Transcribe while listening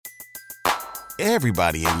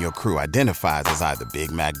Everybody in your crew identifies as either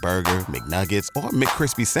Big Mac Burger, McNuggets, or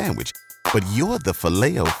McCrispy Sandwich. But you're the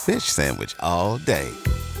Filet-O-Fish Sandwich all day.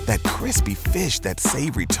 That crispy fish, that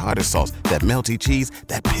savory tartar sauce, that melty cheese,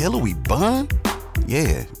 that pillowy bun.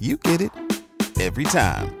 Yeah, you get it. Every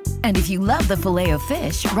time. And if you love the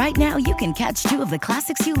Filet-O-Fish, right now you can catch two of the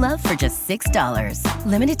classics you love for just $6.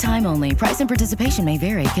 Limited time only. Price and participation may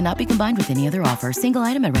vary. Cannot be combined with any other offer. Single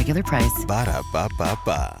item at regular price.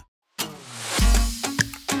 Ba-da-ba-ba-ba.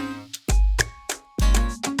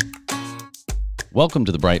 Welcome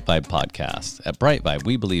to the Bright Vibe podcast. At Bright Vibe,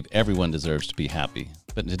 we believe everyone deserves to be happy.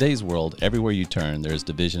 But in today's world, everywhere you turn, there is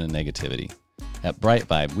division and negativity. At Bright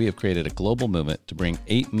Vibe, we have created a global movement to bring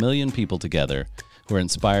 8 million people together who are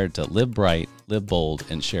inspired to live bright, live bold,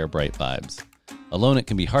 and share bright vibes. Alone, it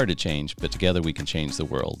can be hard to change, but together we can change the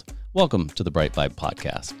world. Welcome to the Bright Vibe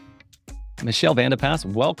podcast. Michelle Vandepas,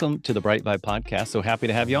 welcome to the Bright Vibe podcast. So happy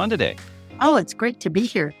to have you on today. Oh, it's great to be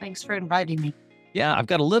here. Thanks for inviting me. Yeah, I've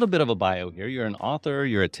got a little bit of a bio here. You're an author,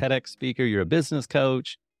 you're a TEDx speaker, you're a business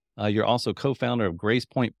coach. You're also co-founder of Grace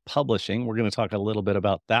Point Publishing. We're going to talk a little bit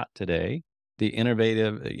about that today. The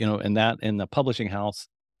innovative, and that in the publishing house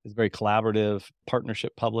is very collaborative.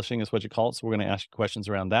 Partnership publishing is what you call it. So we're going to ask you questions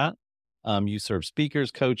around that. You serve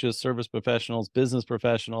speakers, coaches, service professionals, business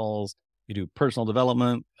professionals. You do personal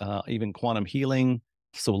development, even quantum healing.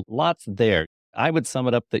 So lots there. I would sum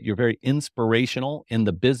it up that you're very inspirational in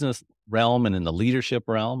the business realm and in the leadership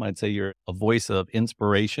realm. I'd say you're a voice of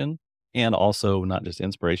inspiration and also not just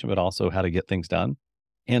inspiration, but also how to get things done.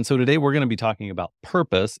 And so today we're going to be talking about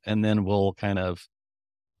purpose, and then we'll kind of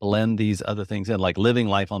blend these other things in, like living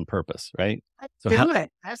life on purpose, right? Let's do it.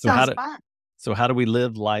 That sounds fun. So how do we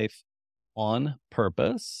live life on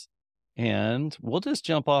purpose? And we'll just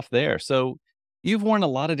jump off there. So you've worn a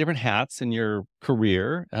lot of different hats in your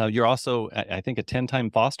career. You're also, I think, a 10-time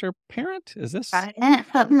foster parent. Is this?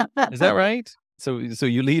 Is that right? So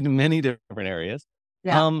you lead in many different areas.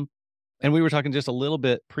 Yeah. And we were talking just a little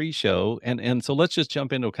bit pre-show, and so let's just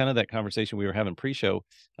jump into kind of that conversation we were having pre-show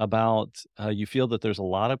about you feel that there's a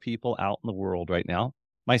lot of people out in the world right now,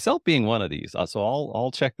 myself being one of these. So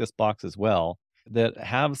I'll check this box as well, that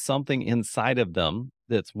have something inside of them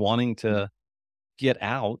that's wanting to get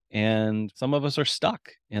out, and some of us are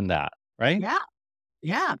stuck in that, right?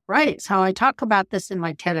 Yeah, right. So I talk about this in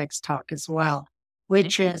my TEDx talk as well,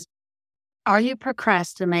 which is, are you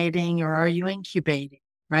procrastinating or are you incubating,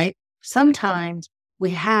 right? Sometimes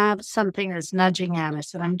we have something that's nudging at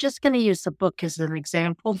us, and I'm just going to use the book as an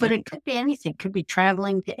example, but it could be anything. It could be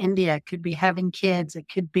traveling to India. It could be having kids. It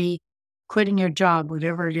could be quitting your job,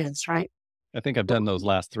 whatever it is, right? I think I've done those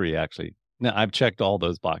last three, actually. No, I've checked all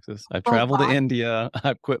those boxes. I've traveled to India.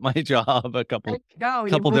 I've quit my job a couple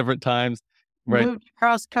different times. Right. Moved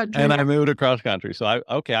across country. And I moved across country. So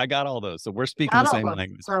I got all those. So we're speaking the same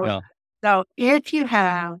language. So if you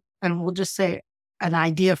have, and we'll just say an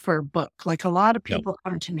idea for a book, like a lot of people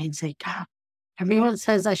come to me and say, God, everyone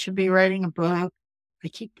says I should be writing a book. I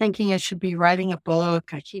keep thinking I should be writing a book.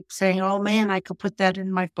 I keep saying, oh man, I could put that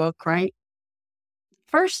in my book, right?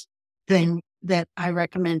 First thing that I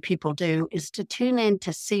recommend people do is to tune in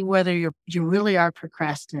to see whether you really are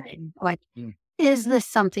procrastinating. Like, is this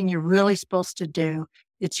something you're really supposed to do?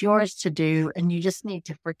 It's yours to do, and you just need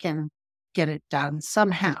to freaking get it done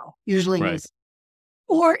somehow. Usually, right.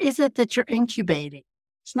 Or is it that you're incubating?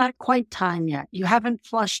 It's not quite time yet. You haven't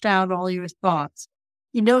flushed out all your thoughts.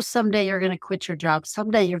 You know, someday you're going to quit your job.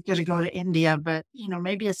 Someday you're going to go to India, but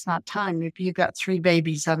maybe it's not time. Maybe you got 3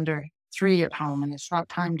 babies under 3 at home, and it's not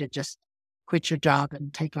time to just quit your job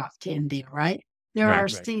and take off to India, right? There are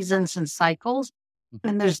seasons and cycles,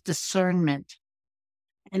 and there's discernment.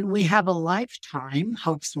 And we have a lifetime,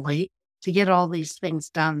 hopefully, to get all these things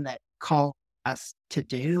done that call us to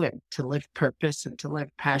do and to live purpose and to live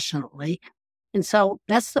passionately. And so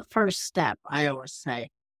that's the first step, I always say.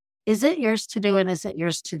 Is it yours to do, and is it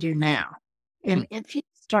yours to do now? And if you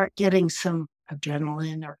start getting some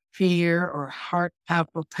adrenaline or fear or heart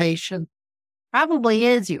palpitation, probably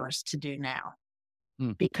is yours to do now,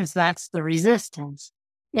 because that's the resistance.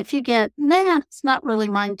 If you get, it's not really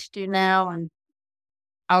mine to do now, and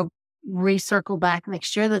I'll recircle back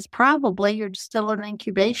next year, that's probably you're still in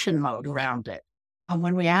incubation mode around it. And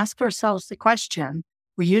when we ask ourselves the question,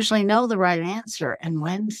 we usually know the right answer. And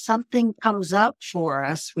when something comes up for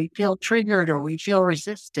us, we feel triggered or we feel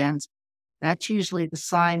resistance, that's usually the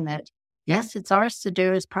sign that, yes, it's ours to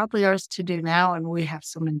do, it's probably ours to do now, and we have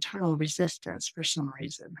some internal resistance for some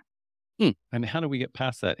reason. And how do we get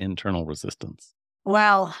past that internal resistance?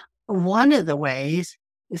 Well, one of the ways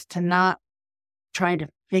is to not try to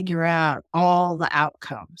figure out all the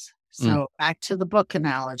outcomes. So back to the book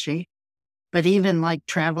analogy, But even like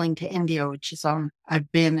traveling to India, which is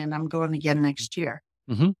I've been and I'm going again next year,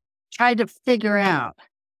 Hmm. try to figure out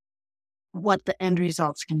what the end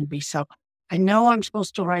result's going to be. So I know I'm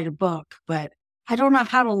supposed to write a book, but I don't know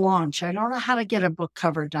how to launch. I don't know how to get a book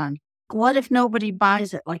cover done. What if nobody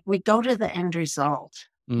buys it? Like we go to the end result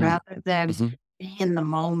rather than Hmm. be in the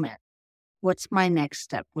moment. What's my next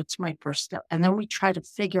step? What's my first step? And then we try to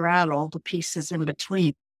figure out all the pieces in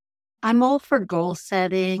between. I'm all for goal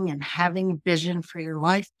setting and having vision for your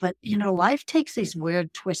life, but life takes these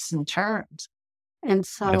weird twists and turns. And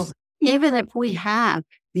so Yes. even if we have,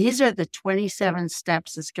 these are the 27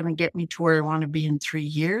 steps that's going to get me to where I want to be in 3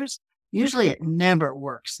 years, usually it never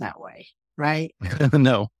works that way, right?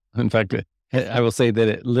 No. In fact, I will say that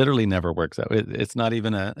it literally never works out. It's not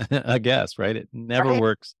even a guess, right? It never Right.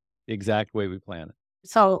 works the exact way we plan it.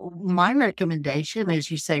 So my recommendation is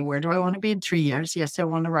you say, where do I want to be in 3 years? Yes, I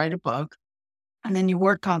want to write a book. And then you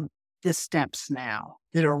work on the steps now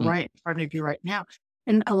that are Mm. right in front of you right now.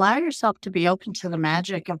 And allow yourself to be open to the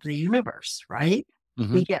magic of the universe, right?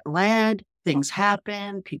 Hmm. We get led, things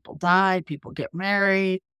happen, people die, people get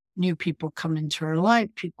married, new people come into our life,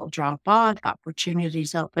 people drop off,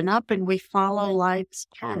 opportunities open up, and we follow life's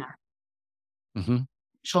path. Hmm.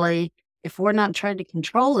 Actually, if we're not trying to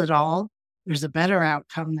control it all, there's a better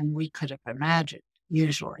outcome than we could have imagined,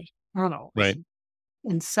 usually, not always. Right.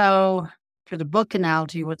 And so, for the book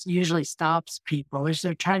analogy, what usually stops people is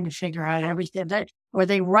they're trying to figure out everything or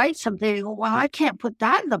they write something, they go, well, I can't put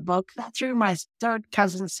that in the book. That threw my third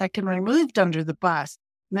cousin, second removed under the bus.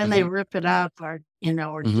 And then they Hmm. rip it up or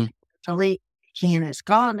Hmm. delete, he and it's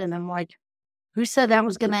gone. And I'm like, who said that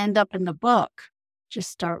was going to end up in the book?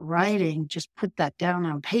 Just start writing, just put that down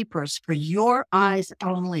on papers for your eyes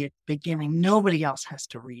only at the beginning. Nobody else has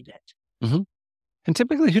to read it. Hmm. And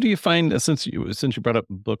typically, who do you find, since you brought up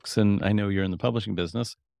books, and I know you're in the publishing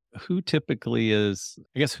business, who typically is,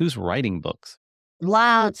 I guess, who's writing books?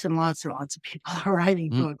 Lots and lots and lots of people are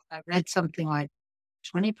writing Mhm. books. I read something like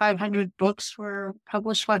 2,500 books were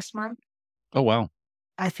published last month. Oh, wow.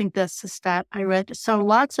 I think that's the stat I read. So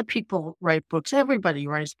lots of people write books. Everybody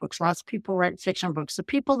writes books. Lots of people write fiction books. The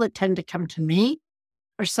people that tend to come to me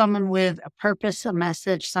are someone with a purpose, a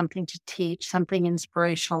message, something to teach, something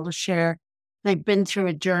inspirational to share. They've been through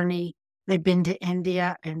a journey. They've been to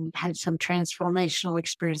India and had some transformational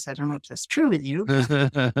experience. I don't know if that's true with you.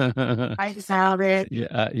 Write about it,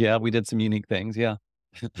 Yeah, we did some unique things. Yeah.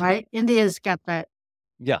 right? India's got that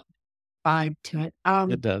Yeah, vibe to it.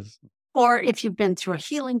 it does. Or if you've been through a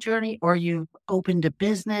healing journey or you've opened a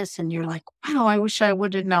business and you're like, wow, I wish I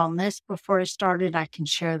would have known this before I started. I can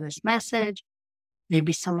share this message.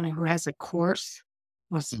 Maybe someone who has a course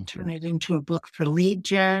wants to turn Mhm. it into a book for lead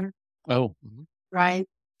gen, Oh, mhm. right?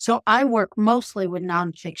 So I work mostly with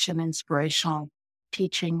nonfiction, inspirational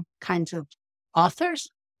teaching kinds of authors,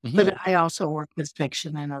 Mhm. but I also work with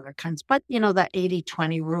fiction and other kinds. But that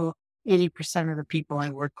 80-20 rule, 80% of the people I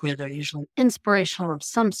work with are usually inspirational of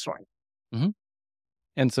some sort. Mhm.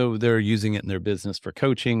 And so they're using it in their business for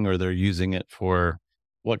coaching, or they're using it for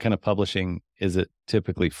what kind of publishing is it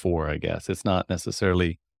typically for? I guess it's not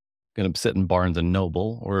necessarily going to sit in Barnes and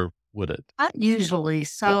Noble, or would it? Not usually.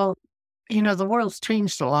 So, the world's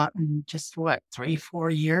changed a lot in just what, 3-4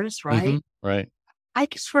 years, right? Right. I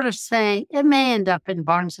could sort of say it may end up in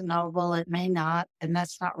Barnes and Noble, it may not, and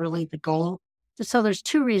that's not really the goal. So there's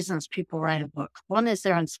two reasons people write a book. One is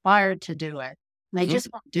they're inspired to do it, and they Mhm. just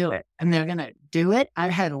won't do it, and they're going to do it.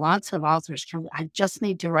 I've had lots of authors come, I just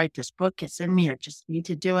need to write this book. It's in me. I just need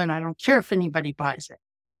to do it. I don't care if anybody buys it.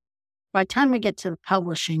 By the time we get to the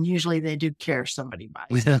publishing, usually they do care if somebody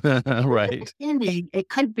buys it. Right. Ending, it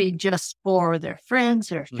could be just for their friends,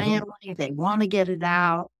 their Mhm. family. They want to get it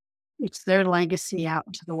out. It's their legacy out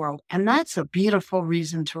into the world. And that's a beautiful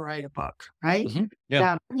reason to write a book, right? Mhm. Yeah.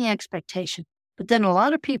 Without any expectation. But then a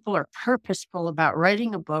lot of people are purposeful about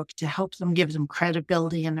writing a book to help them give them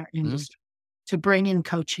credibility in their industry, to bring in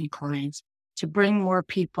coaching clients, to bring more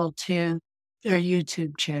people to their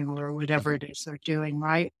YouTube channel or whatever it is they're doing,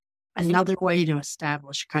 right? Another way to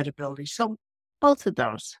establish credibility. So both of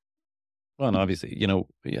those. Well, and obviously,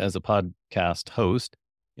 as a podcast host,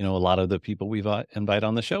 a lot of the people invite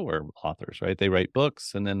on the show are authors, right? They write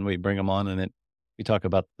books, and then we bring them on, and we talk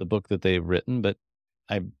about the book that they've written. But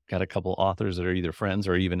I've got a couple authors that are either friends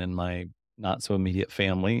or even in my not so immediate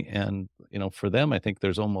family, and for them, I think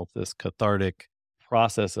there's almost this cathartic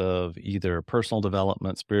process of either personal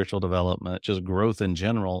development, spiritual development, just growth in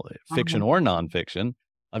general, fiction Mhm. or nonfiction,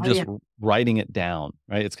 of Oh, just yeah. writing it down,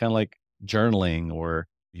 right? It's kind of like journaling, or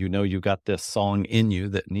you got this song in you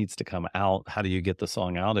that needs to come out. How do you get the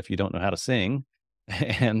song out if you don't know how to sing?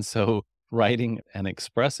 And so writing and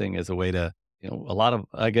expressing as a way to, a lot of,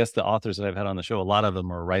 I guess the authors that I've had on the show, a lot of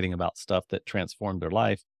them are writing about stuff that transformed their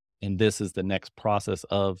life. And this is the next process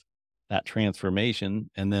of that transformation.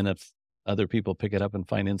 And then if other people pick it up and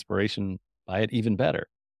find inspiration by it, even better.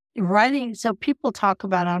 Writing. So people talk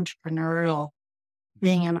about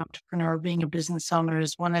being an entrepreneur, being a business owner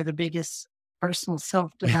is one of the biggest personal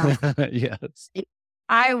self-development. Yes.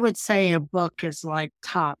 I would say a book is like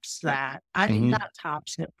tops that. I mean, Mhm. not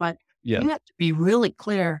tops it, but Yeah. you have to be really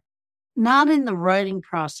clear, not in the writing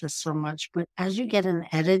process so much, but as you get an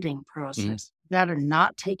editing process, you got to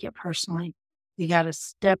not take it personally. You got to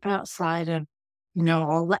step outside of,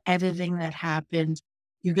 all the editing that happens.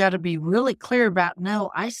 You got to be really clear about,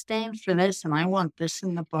 no, I stand for this and I want this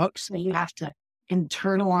in the book. So you have to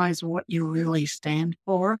internalize what you really stand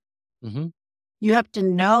for. hmm You have to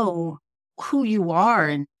know who you are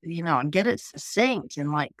and, and get it succinct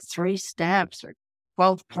in like 3 steps or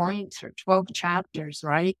 12 points or 12 chapters,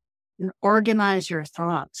 right? And organize your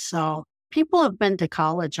thoughts. So people have been to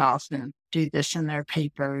college often do this in their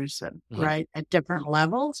papers and right at different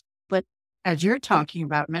levels. But as you're talking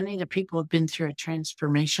about, many of the people have been through a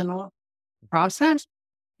transformational process.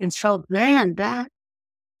 And so then that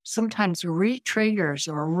sometimes re-triggers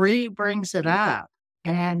or re-brings it up.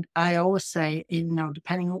 And I always say,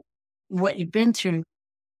 depending on what you've been through,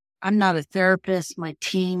 I'm not a therapist. My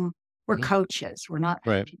team, we're coaches. We're not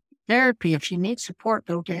Right. therapy. If you need support,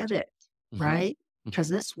 go get it, right? Because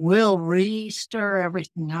this will re-stir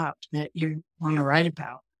everything up that you want to write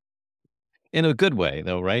about. In a good way,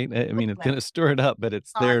 though, right? I mean, it's going to stir it up, but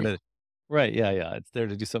it's there to, right. Yeah. Yeah. It's there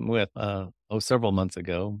to do something with. Several months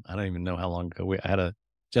ago, I don't even know how long ago, I had a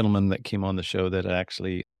gentleman that came on the show that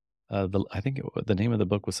actually, I think the name of the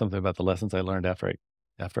book was something about the lessons I learned after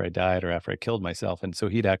I died or after I killed myself. And so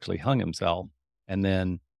he'd actually hung himself. And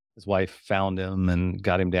then his wife found him and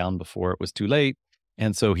got him down before it was too late.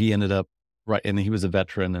 And so he ended up, right. And he was a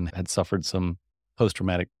veteran and had suffered some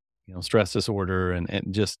post-traumatic, stress disorder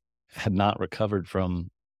and just had not recovered from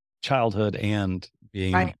childhood and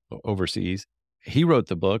being overseas. He wrote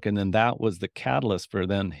the book, and then that was the catalyst for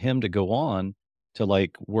then him to go on to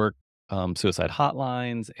like work suicide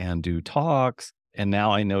hotlines and do talks. And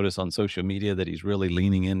now I notice on social media that he's really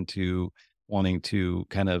leaning into wanting to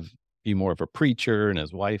kind of be more of a preacher, and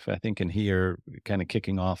his wife, I think, and he are kind of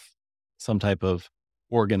kicking off some type of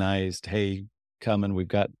organized, hey, come and we've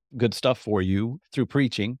got good stuff for you through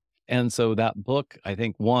preaching. And so that book, I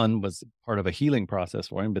think, one was part of a healing process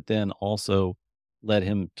for him, but then also led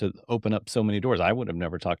him to open up so many doors. I would have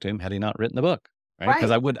never talked to him had he not written the book, right?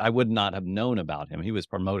 Because I would not have known about him. He was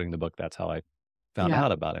promoting the book. That's how I found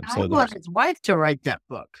out about him. I want his wife to write that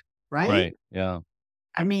book, right? Right. Yeah.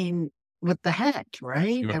 I mean, what the heck,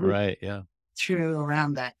 right? Right. Yeah. True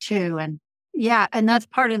around that too. And yeah, and that's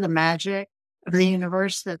part of the magic of the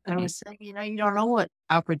universe that I was saying, you don't know what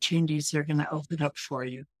opportunities are going to open up for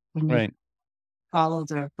you when you follow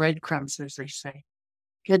the breadcrumbs, as they say.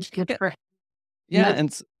 Good for him. Yeah. And And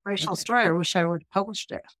inspirational story. I wish I would have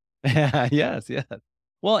published it. yes. Yes.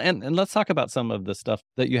 Well, and let's talk about some of the stuff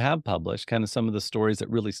that you have published, kind of some of the stories that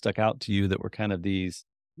really stuck out to you that were kind of these,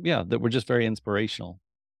 that were just very inspirational.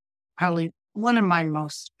 Probably one of my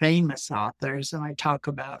most famous authors, and I talk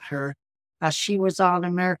about her. She was on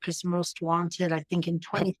America's Most Wanted, I think, in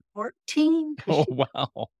 2014. Oh,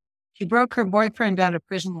 wow. She broke her boyfriend out of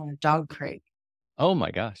prison in a dog crate. Oh,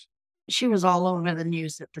 my gosh. She was all over the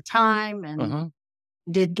news at the time and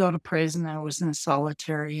did go to prison and was in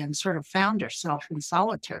solitary and sort of found herself in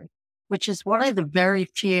solitary, which is one of the very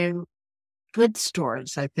few good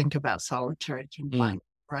stories I think about solitary confinement,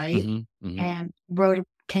 right? And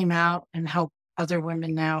came out and helped other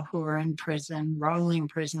women now who are in prison, wrongly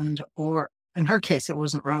imprisoned, or in her case, it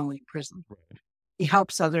wasn't wrongly imprisoned. He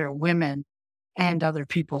helps other women and other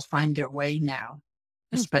people find their way now,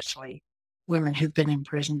 especially women who've been in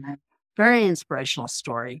prison. And very inspirational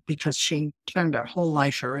story because she turned her whole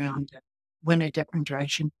life around and went a different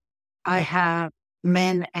direction. I have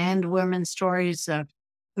men and women stories of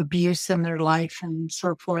abuse in their life and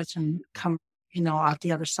so forth and come, out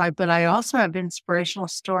the other side. But I also have inspirational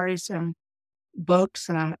stories and books,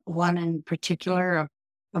 and one in particular of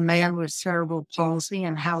a man with cerebral palsy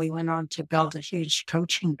and how he went on to build a huge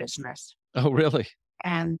coaching business. Oh, really?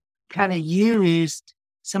 And kind of used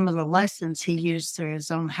some of the lessons he used through his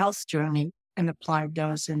own health journey and applied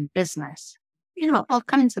those in business. All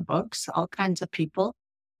kinds of books, all kinds of people,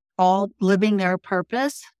 all living their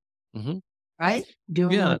purpose, right?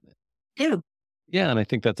 Doing what they do. Yeah, and I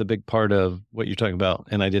think that's a big part of what you're talking about.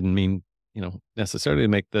 And I didn't mean, necessarily to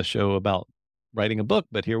make the show about writing a book,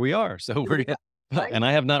 but here we are. So right? And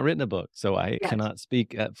I have not written a book, so I Yes, cannot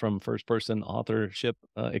speak from first person authorship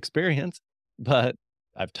experience, but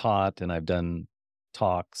I've taught and I've done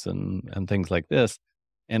talks and things like this.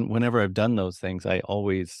 And whenever I've done those things, I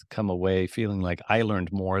always come away feeling like I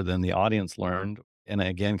learned more than the audience learned. And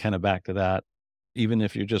again, kind of back to that, even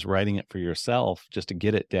if you're just writing it for yourself, just to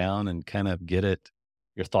get it down and kind of get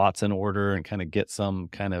your thoughts in order and kind of get some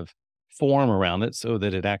kind of form around it so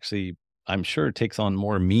that it actually, I'm sure, takes on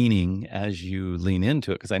more meaning as you lean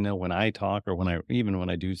into it. Cause I know when I talk or even when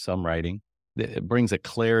I do some writing, it brings a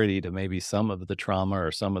clarity to maybe some of the trauma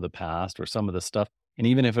or some of the past or some of the stuff. And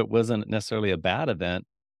even if it wasn't necessarily a bad event,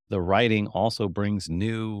 the writing also brings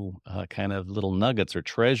new kind of little nuggets or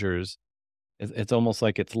treasures. It's almost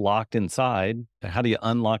like it's locked inside. How do you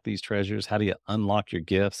unlock these treasures? How do you unlock your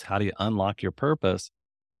gifts? How do you unlock your purpose?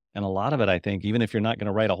 And a lot of it, I think, even if you're not going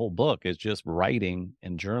to write a whole book, is just writing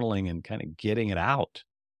and journaling and kind of getting it out.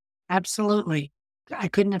 absolutely. I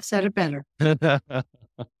couldn't have said it better.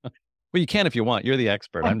 Well, you can if you want. You're the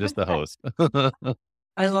expert. I'm just the host.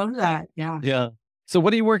 I love that. Yeah. Yeah. So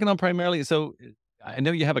what are you working on primarily? So I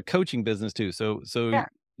know you have a coaching business too. Yeah.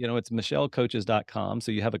 It's michellecoaches.com.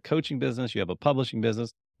 So you have a coaching business, you have a publishing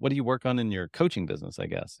business. What do you work on in your coaching business, I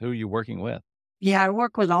guess? Who are you working with? Yeah. I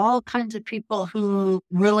work with all kinds of people who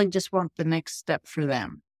really just want the next step for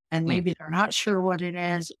them. And Mm, maybe they're not sure what it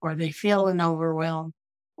is, or they feel an overwhelm,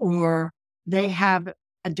 or they have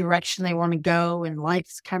a direction they want to go and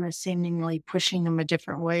life's kind of seemingly pushing them a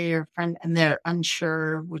different way and they're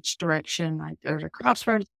unsure which direction. Like there's a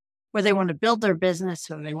crossroads where they want to build their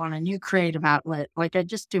business or they want a new creative outlet. Like I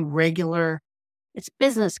just do it's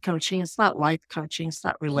business coaching. It's not life coaching. It's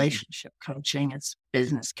not relationship coaching. It's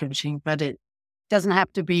business coaching, but it doesn't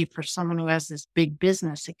have to be for someone who has this big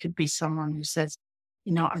business. It could be someone who says,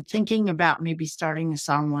 I'm thinking about maybe starting this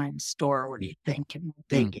online store. What do you think? And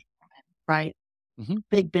they mm, get it, right? mhm.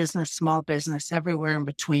 Big business, small business, everywhere in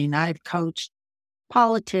between. I've coached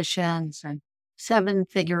politicians and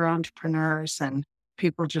 7-figure entrepreneurs and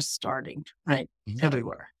people just starting, right? Mhm.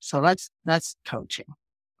 Everywhere. So that's coaching.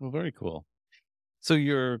 Well, very cool. So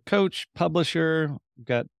you're coach, publisher,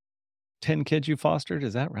 got 10 kids you fostered.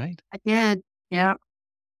 Is that right? I did. Yeah.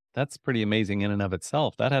 That's pretty amazing in and of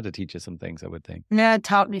itself. That had to teach you some things, I would think. Yeah, it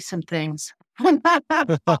taught me some things.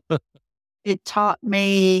 It taught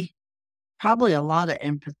me probably a lot of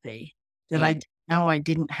empathy that I didn't know I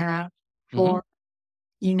didn't have Mhm. for.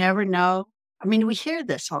 You never know. I mean, we hear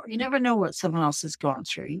this all. You never know what someone else is going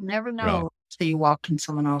through. You never Right. know till you walk in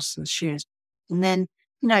someone else's shoes. And then,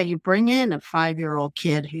 you bring in a 5-year-old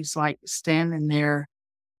kid who's like standing there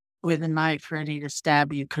with a knife ready to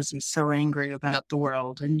stab you because he's so angry about the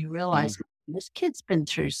world. And you Mm, realize this kid's been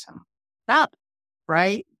through some stuff,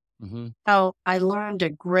 right? mhm, So I learned a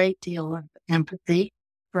great deal of empathy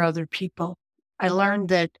for other people. I learned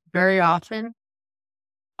that very often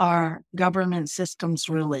our government systems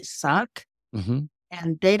really suck mhm,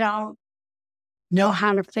 and they don't know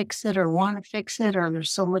how to fix it or want to fix it, or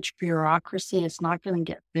there's so much bureaucracy, it's not going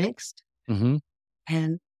to get fixed. mhm.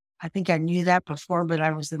 And I think I knew that before, but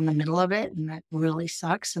I was in the middle of it and that really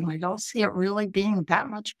sucks. And I don't see it really being that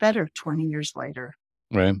much better 20 years later.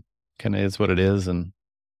 Right. Kind of is what it is. And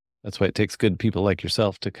that's why it takes good people like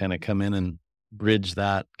yourself to kind of come in and bridge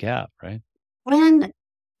that gap, right? When,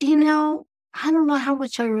 I don't know how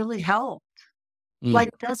much I really help. Mm,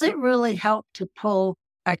 Like, does it really help to pull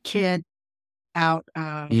a kid out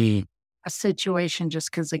of mm, a situation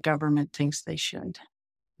just because the government thinks they should?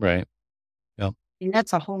 right. Yeah. And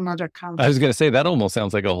that's a whole nother I was conversation. going to say that almost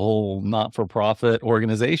sounds like a whole not-for-profit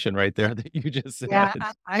organization right there that you just Yeah, said.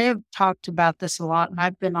 I have talked about this a lot, and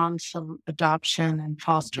I've been on some adoption and Mhm.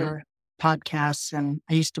 foster podcasts, and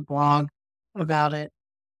I used to blog about it.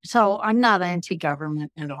 So I'm not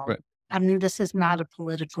anti-government at all. Right. I mean, this is not a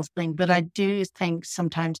political thing, but I do think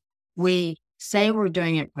sometimes we say we're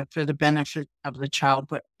doing it for the benefit of the child,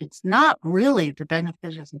 but it's not really the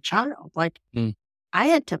benefit of the child. Like Mm. I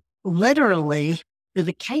had to literally, with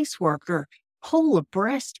a caseworker, pull a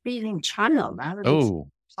breastfeeding child out of these Oh,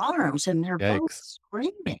 arms and they're both yikes.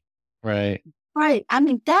 screaming. Right. Right. I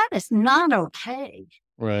mean, that is not okay.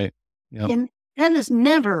 Right. Yep. And that is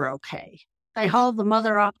never okay. They hauled the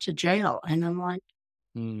mother off to jail. And I'm like,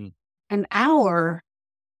 Mm, an hour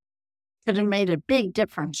could have made a big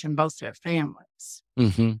difference in both their families,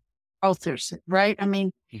 mhm, both their, right? I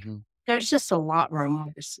mean, mhm. there's just a lot wrong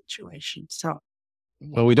with this situation. So,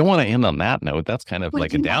 Well, we don't want to end on that note. That's kind of we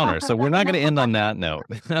like a do not downer. So we're not going to end on that note.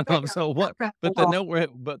 So what? But the well,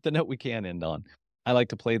 note we can end on. I like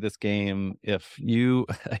to play this game. If you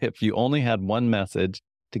if you only had one message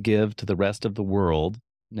to give to the rest of the world,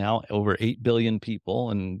 now over 8 billion people,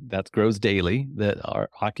 and that grows daily, that are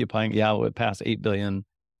occupying, it passed 8 billion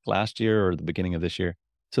last year or the beginning of this year.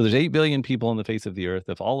 So there's 8 billion people on the face of the earth.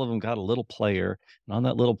 If all of them got a little player, and on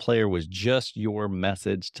that little player was just your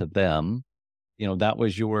message to them, that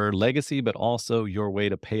was your legacy, but also your way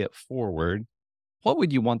to pay it forward. What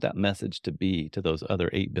would you want that message to be to those other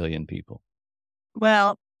 8 billion people?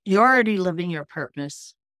 Well, you're already living your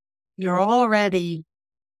purpose. You're already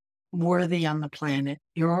worthy on the planet.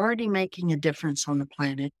 You're already making a difference on the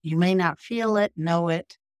planet. You may not feel it, know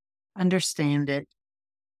it, understand it.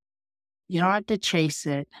 You don't have to chase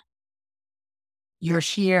it. You're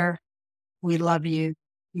here. We love you.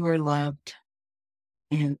 You are loved.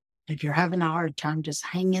 And if you're having a hard time, just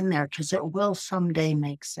hang in there because it will someday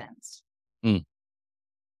make sense. Mm.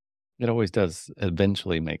 It always does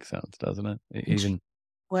eventually make sense, doesn't it? Even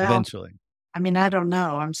Well, eventually. I mean, I don't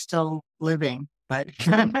know. I'm still living, but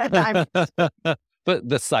I'm But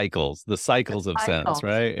the cycles of sense, cycles.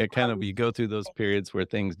 right? It kind of, you go through those periods where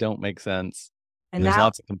things don't make sense. And There's now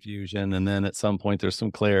lots of confusion. And then at some point there's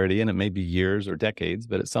some clarity, and it may be years or decades,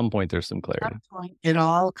 but at some point there's some at clarity. that point, it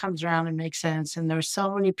all comes around and makes sense. And there's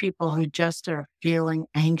so many people who just are feeling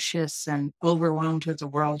anxious and overwhelmed with the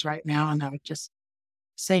world right now. And I would just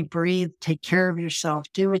say, breathe, take care of yourself,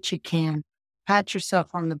 do what you can, pat yourself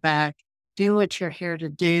on the back, do what you're here to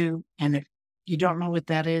do. And if you don't know what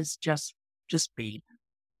that is, just be.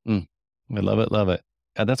 I love it. Love it.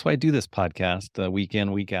 That's why I do this podcast week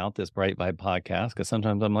in, week out, this Bright Vibe podcast, because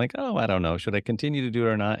sometimes I'm like, oh, I don't know. Should I continue to do it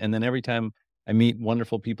or not? And then every time I meet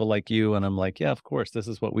wonderful people like you, and I'm like, yeah, of course, this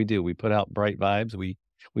is what we do. We put out bright vibes. We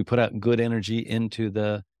put out good energy into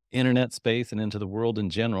the internet space and into the world in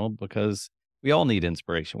general, because we all need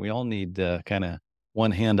inspiration. We all need kind of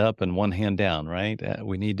one hand up and one hand down, right?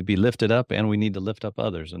 We need to be lifted up, and we need to lift up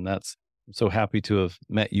others. And I'm so happy to have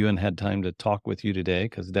met you and had time to talk with you today,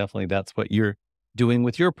 because definitely that's what you're doing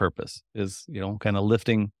with your purpose is, kind of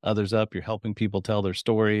lifting others up. You're helping people tell their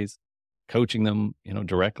stories, coaching them,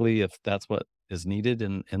 directly if that's what is needed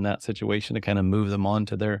in that situation to kind of move them on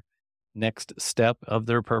to their next step of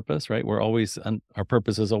their purpose, right? Our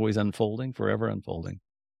purpose is always unfolding, forever unfolding.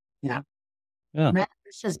 Yeah. Yeah. Matt,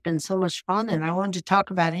 this has been so much fun. And I wanted to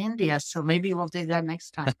talk about India. So maybe we'll do that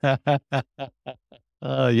next time.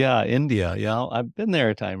 Yeah, India. Yeah, I've been there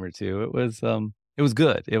a time or two. It was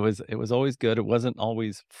good. It was always good. It wasn't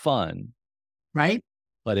always fun, Right?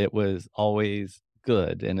 but it was always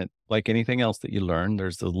good. And it, like anything else that you learn,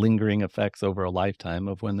 there's the lingering effects over a lifetime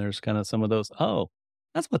of when there's kind of some of those, oh,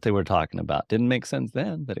 that's what they were talking about. Didn't make sense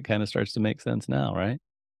then, but it kind of starts to make sense now, right?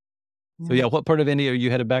 So yeah, what part of India are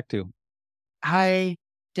you headed back to?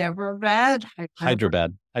 Hyderabad.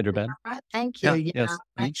 Hyderabad. Thank you. Yeah, yes.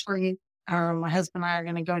 Actually, my husband and I are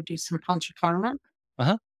going to go do some Panchakarma.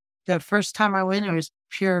 Uh-huh. The first time I went, it was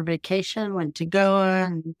pure vacation. Went to Goa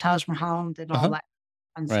and Taj Mahal and did all that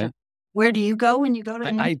fun Right. stuff. Where do you go when you go to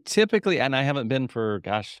India? I typically, and I haven't been for,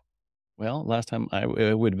 last time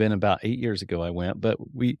it would have been about 8 years ago I went, but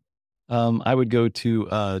I would go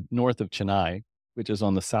to north of Chennai, which is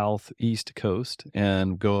on the southeast coast,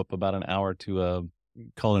 and go up about an hour to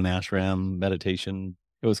call it an ashram meditation.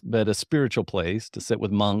 It was but a spiritual place to sit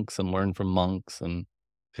with monks and learn from monks, and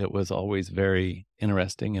it was always very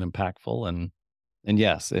interesting and impactful. And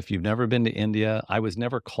yes, if you've never been to India, I was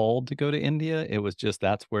never called to go to India. It was just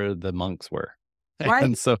that's where the monks were. Right.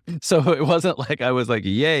 And so it wasn't like I was like,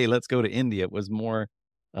 yay, let's go to India. It was more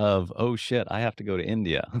of, oh shit, I have to go to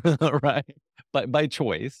India, right? But by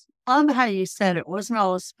choice. I love how you said it wasn't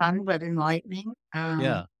always fun, but enlightening.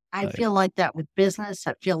 Yeah. I feel like that with business.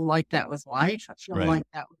 I feel like that with life. I feel Right. like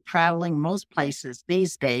that with traveling most places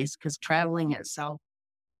these days, because traveling itself,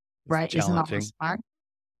 right, isn't challenging. always fun,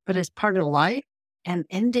 but it's part of life. And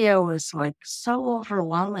India was like so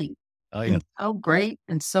overwhelming Oh yeah. and so great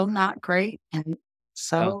and so not great and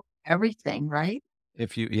so everything, right?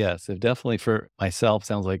 If definitely for myself,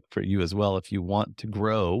 sounds like for you as well, if you want to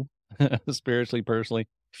grow spiritually, personally,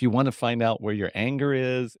 if you want to find out where your anger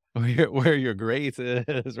is, where your grace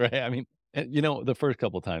is, right? I mean, the first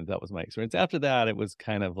couple of times that was my experience. After that, it was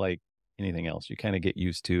kind of like anything else. You kind of get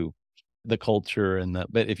used to the culture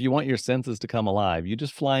but if you want your senses to come alive, you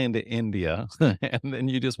just fly into India and then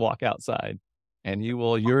you just walk outside and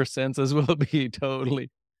your senses will be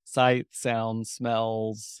totally sight, sound,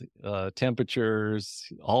 smells, temperatures.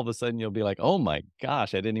 All of a sudden you'll be like, oh my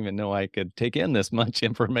gosh, I didn't even know I could take in this much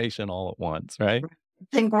information all at once, right? I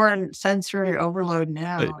think we're in sensory overload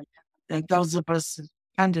now. Those of us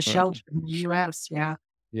kind of sheltered in the U.S. Yeah.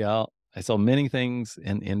 Yeah. I saw many things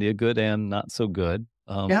in India, good and not so good.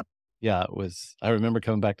 Yep. Yeah, I remember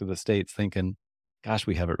coming back to the States thinking, gosh,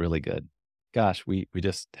 we have it really good. gosh, we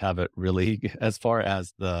just have it really as far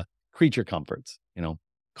as the creature comforts,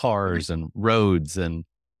 cars and roads and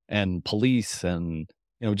police and,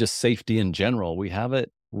 just safety in general. We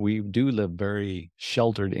do live very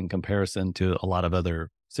sheltered in comparison to a lot of other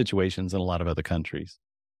situations in a lot of other countries.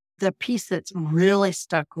 The piece that's really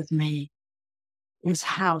stuck with me is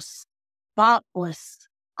how spotless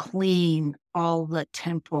clean all the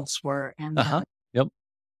temples were and Yep.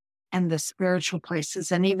 and the spiritual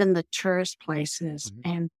places and even the tourist places.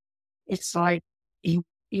 And it's like you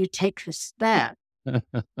take the step,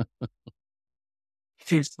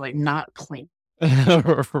 it's like not clean.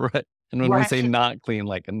 Right. And when we say Right. not clean,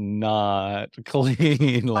 like not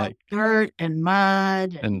clean, like dirt and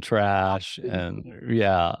mud and trash and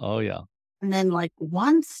yeah. Oh yeah. and then like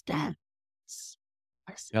one step.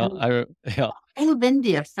 Yeah. All of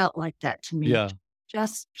India felt like that to me. Yeah.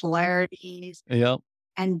 Just polarities Yep.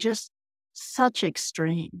 and just such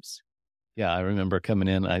extremes. Yeah. I remember coming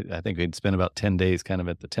in, I think we'd spent about 10 days kind of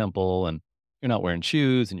at the temple, and you're not wearing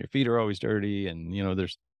shoes and your feet are always dirty. And,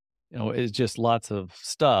 there's, it's just lots of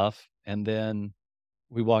stuff. And then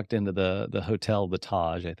we walked into the hotel, the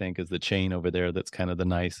Taj, I think is the chain over there. That's kind of the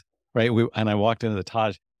nice, right? And I walked into the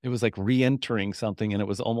Taj. It was like re-entering something, and it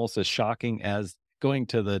was almost as shocking as going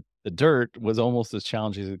to the dirt was almost as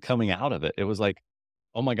challenging as coming out of it. It was like,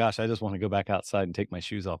 oh my gosh, I just want to go back outside and take my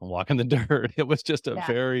shoes off and walk in the dirt. It was just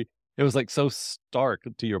it was like so stark,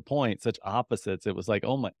 to your point, such opposites. It was like,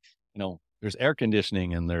 oh my, there's air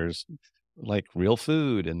conditioning and there's like real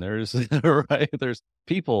food and there's, right, there's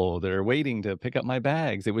people that are waiting to pick up my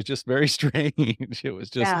bags. It was just very strange. It was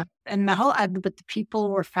just, and but the people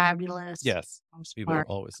were fabulous. yes, people are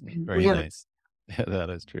always very weird. nice. Yeah, that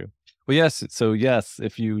is true. Well, yes. So yes,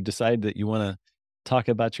 if you decide that you want to talk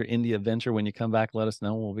about your India venture when you come back, let us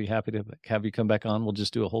know. We'll be happy to have you come back on. We'll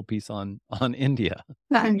just do a whole piece on India.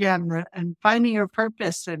 And finding your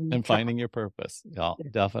purpose. And finding your purpose. Yeah,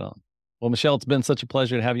 definitely. Well, Michelle, it's been such a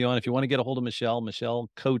pleasure to have you on. If you want to get a hold of Michelle,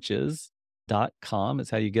 michellecoaches.com is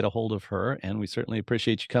how you get a hold of her. And we certainly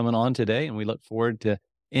appreciate you coming on today. And we look forward to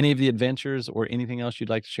any of the adventures or anything else you'd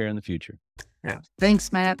like to share in the future. Yeah.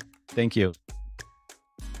 Thanks, Matt. Thank you.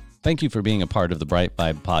 Thank you for being a part of the Bright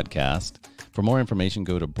Vibe podcast. For more information,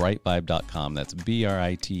 go to brightvibe.com. That's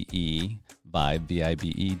BRITE vibe,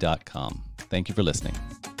 VIBE.com. Thank you for listening.